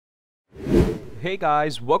Hey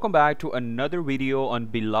guys, welcome back to another video on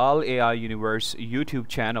Bilal AI Universe YouTube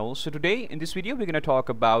channel. So today in this video we're going to talk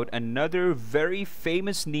about another very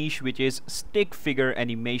famous niche, which is stick figure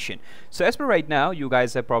animation. So as per right now, you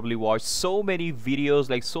guys have probably watched so many videos,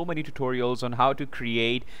 like so many tutorials on how to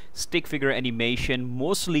create stick figure animation,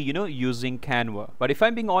 mostly using Canva. But if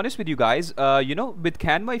I'm being honest with you guys, with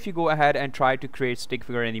Canva, if you go ahead and try to create stick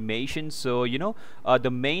figure animation, so the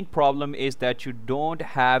main problem is that you don't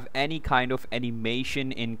have any kind of animation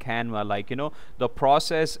in Canva. The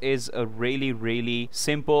process is really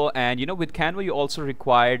simple, and with Canva you also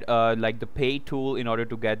required like the pay tool in order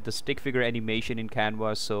to get the stick figure animation in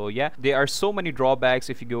Canva. So yeah, there are so many drawbacks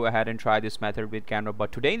if you go ahead and try this method with Canva.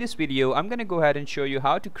 But today in this video I'm gonna go ahead and show you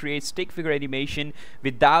how to create stick figure animation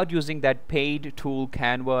without using that paid tool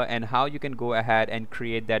Canva, and how you can go ahead and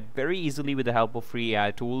create that very easily with the help of free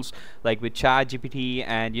AI tools like with ChatGPT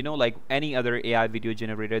and like any other AI video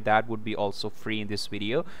generator that would be also free in this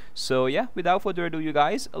video. So yeah, without further ado, you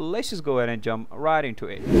guys, let's just go ahead and jump right into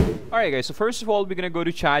it. Alright guys, so first of all we're gonna go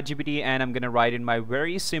to ChatGPT and I'm gonna write in my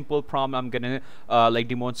very simple prompt. I'm gonna like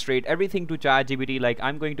demonstrate everything to ChatGPT. Like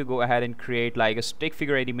I'm going to go ahead and create like a stick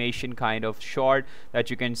figure animation kind of short,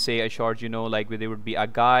 that you can say a short, like where there would be a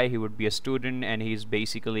guy, he would be a student, and he's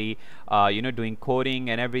basically doing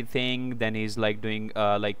coding and everything. Then he's like doing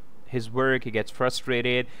like his work, he gets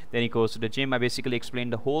frustrated, then he goes to the gym. I basically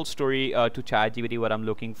explained the whole story to ChatGPT, what I'm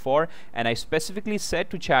looking for, and I specifically said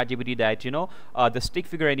to ChatGPT that the stick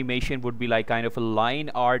figure animation would be like kind of a line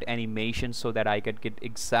art animation, so that I could get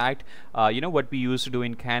exact what we used to do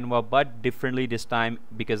in Canva, but differently this time,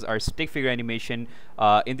 because our stick figure animation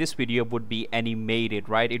in this video would be animated,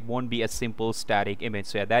 right? It won't be a simple static image.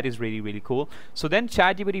 So yeah, that is really cool. So then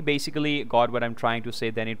ChatGPT basically got what I'm trying to say.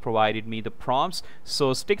 Then it provided me the prompts.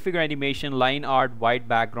 So stick figure animation, line art, white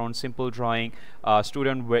background, simple drawing,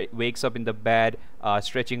 student wakes up in the bed,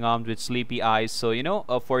 stretching arms with sleepy eyes. So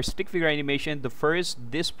for stick figure animation,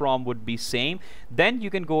 this prompt would be same. Then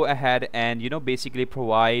you can go ahead and basically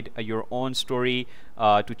provide your own story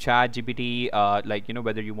to ChatGPT, like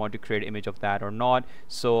whether you want to create an image of that or not.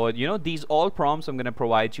 So these all prompts I'm gonna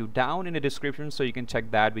provide you down in the description, so you can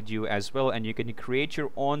check that with you as well, and you can create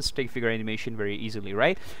your own stick figure animation very easily,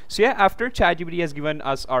 right? So yeah, after ChatGPT has given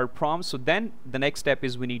us our prompts, so then the next step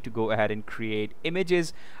is we need to go ahead and create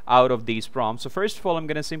images out of these prompts. So first of all, I'm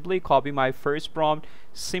gonna simply copy my first prompt,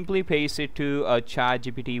 simply paste it to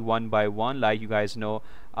ChatGPT one by one. Like you guys know,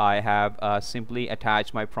 I have simply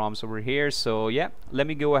attached my prompts over here. So yeah, let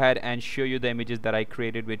me go ahead and show you the images that I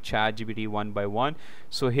created with ChatGPT one by one.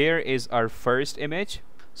 So here is our first image.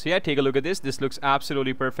 So yeah, take a look at this. This looks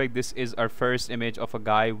absolutely perfect. This is our first image of a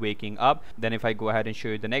guy waking up. Then if I go ahead and show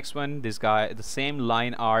you the next one, this guy, the same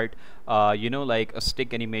line art, like a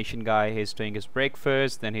stick animation guy, he's doing his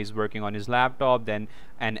breakfast, then he's working on his laptop, then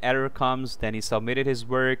an error comes, then he submitted his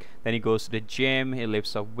work, then he goes to the gym, he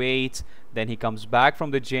lifts up weights, then he comes back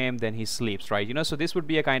from the gym, then he sleeps, right? So this would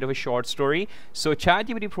be a kind of a short story. So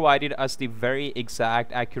ChatGPT provided us the very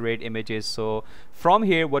exact accurate images. So from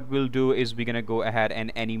here, what we'll do is we're gonna go ahead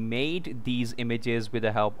and animate these images with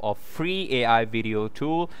the help of free AI video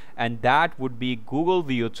tool, and that would be Google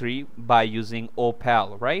VEO3 by using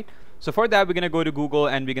Opal, right? So for that, we're gonna go to Google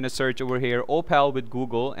and we're gonna search over here Opal with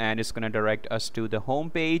Google, and it's gonna direct us to the home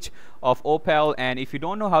page of Opal. And if you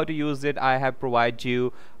don't know how to use it, I have provided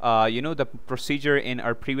you the procedure in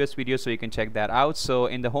our previous video, so you can check that out. So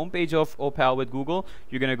in the home page of Opal with Google,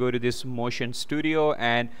 you're gonna go to this Motion Studio,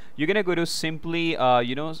 and you're gonna go to simply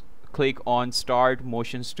click on Start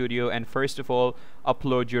Motion Studio, and first of all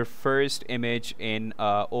upload your first image in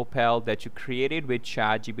Opal that you created with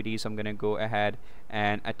ChatGPT. So I'm gonna go ahead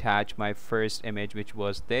and attach my first image, which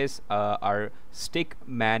was this, our stick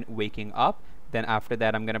man waking up. Then after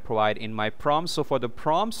that, I'm gonna provide in my prompts. So for the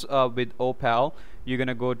prompts with Opal, you're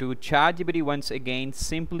gonna go to ChatGPT once again,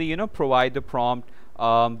 simply provide the prompt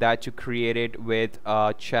that you created with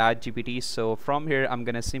ChatGPT. So from here, I'm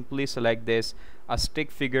gonna simply select this, a stick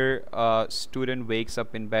figure student wakes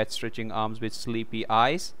up in bed, stretching arms with sleepy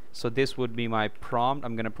eyes. So this would be my prompt.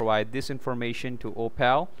 I'm gonna provide this information to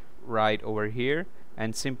Opal right over here,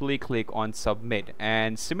 and simply click on submit.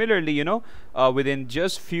 And similarly, within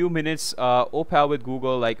just few minutes, Opal with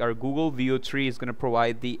Google, like our Google VEO3, is going to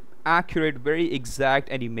provide the accurate, very exact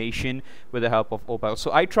animation with the help of Opal.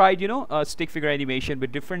 So I tried stick figure animation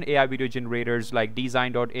with different AI video generators like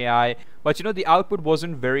design.ai, but the output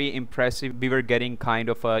wasn't very impressive. We were getting kind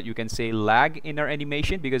of a, you can say, lag in our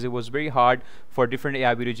animation, because it was very hard for different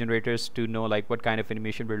AI video generators to know like what kind of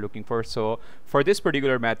animation we're looking for. So for this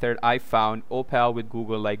particular method, I found Opal with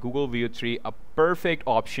Google, like Google VEO3, a perfect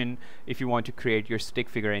option if you want to create your stick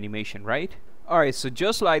figure animation, right? Alright, so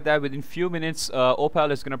just like that, within few minutes,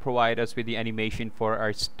 Opal is going to provide us with the animation for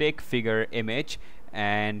our stick figure image.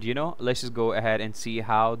 And let's just go ahead and see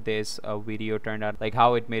how this video turned out, like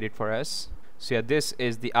how it made it for us. So yeah, this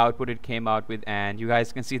is the output it came out with, and you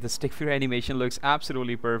guys can see the stick figure animation looks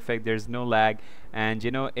absolutely perfect. There's no lag, and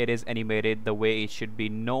it is animated the way it should be.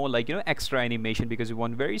 No extra animation, because we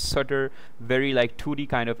want very subtle, very like 2D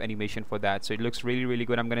kind of animation for that. So it looks really, really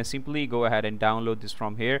good. I'm gonna simply go ahead and download this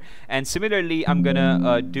from here, and similarly I'm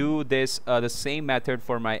gonna do this the same method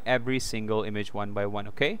for my every single image one by one.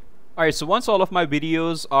 Okay. Alright, so once all of my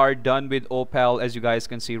videos are done with Opal, as you guys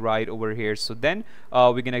can see right over here, so then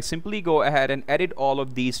we're gonna simply go ahead and edit all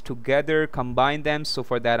of these together, combine them. So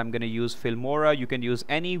for that I'm gonna use Filmora. You can use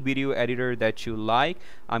any video editor that you like.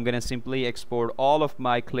 I'm gonna simply export all of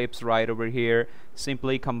my clips right over here,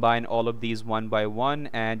 simply combine all of these one by one,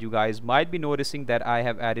 and you guys might be noticing that I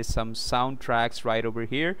have added some soundtracks right over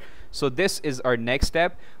here. So this is our next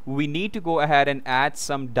step. We need to go ahead and add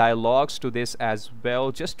some dialogues to this as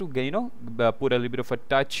well, just to put a little bit of a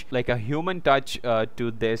touch, like a human touch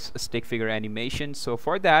to this stick figure animation. So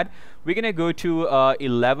for that we're gonna go to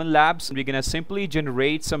 11 Labs. We're gonna simply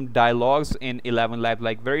generate some dialogues in 11 Labs,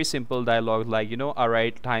 like very simple dialogues, like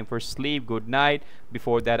alright, time for sleep, good night.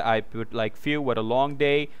 Before that I put like, phew, what a long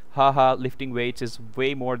day, haha, lifting weights is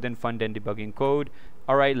way more than fun than debugging code.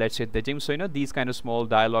 Alright, let's hit the gym. So these kind of small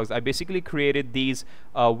dialogues, I basically created these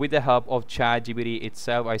with the help of ChatGPT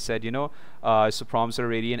itself. I said so prompts are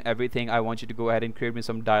ready and everything. I want you to go ahead and create me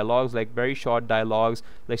some dialogues, like very short dialogues.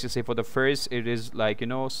 Let's just say for the first, it is like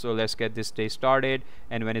so let's get this day started,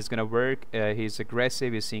 and when it's gonna work, he's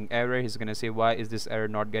aggressive, he's seeing error, he's gonna say, why is this error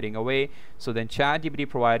not getting away? So then ChatGPT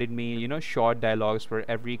provided me short dialogues for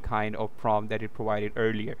every kind of prompt that it provided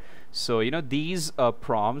earlier. So these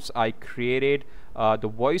prompts I created the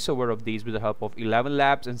voiceover of these with the help of 11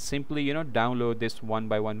 Labs, and simply download this one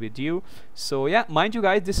by one with you. So yeah, mind you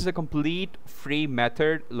guys, this is a complete free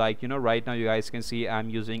method. Like right now you guys can see I'm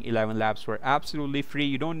using 11 Labs for absolutely free.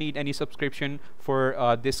 You don't need any subscription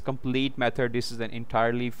for this complete method. This is an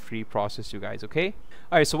entirely free process, you guys. Okay.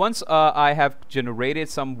 Alright, so once I have generated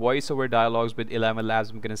some voiceover dialogues with 11 Labs,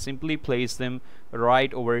 I'm gonna simply place them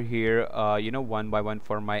right over here, one by one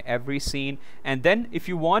for my every scene. And then if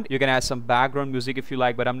you want, you can add some background music if you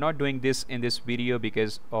like, but I'm not doing this in this video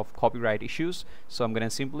because of copyright issues. So I'm gonna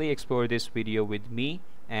simply explore this video with me,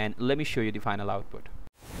 and let me show you the final output.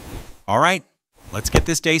 Alright, let's get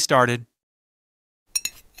this day started.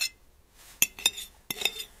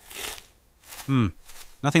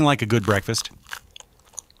 Nothing like a good breakfast.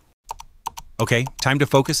 Okay, time to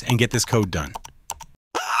focus and get this code done.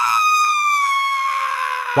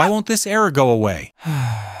 Why won't this error go away?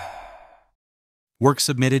 Work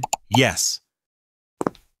submitted? Yes.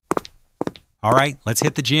 Alright, let's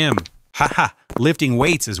hit the gym. Haha, lifting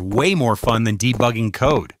weights is way more fun than debugging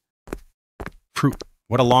code. Phew,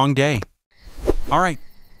 what a long day. Alright,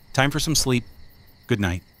 time for some sleep. Good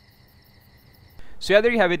night. So yeah,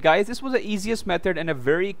 there you have it, guys. This was the easiest method and a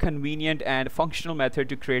very convenient and functional method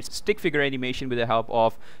to create stick figure animation with the help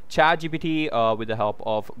of ChatGPT, with the help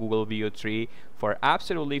of Google VEO 3 for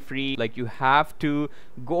absolutely free. Like, you have to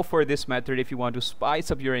go for this method if you want to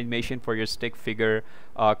spice up your animation for your stick figure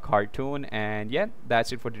cartoon. And yeah,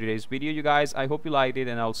 that's it for today's video, you guys. I hope you liked it,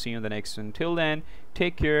 and I'll see you in the next one. Till then,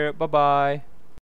 take care. Bye bye.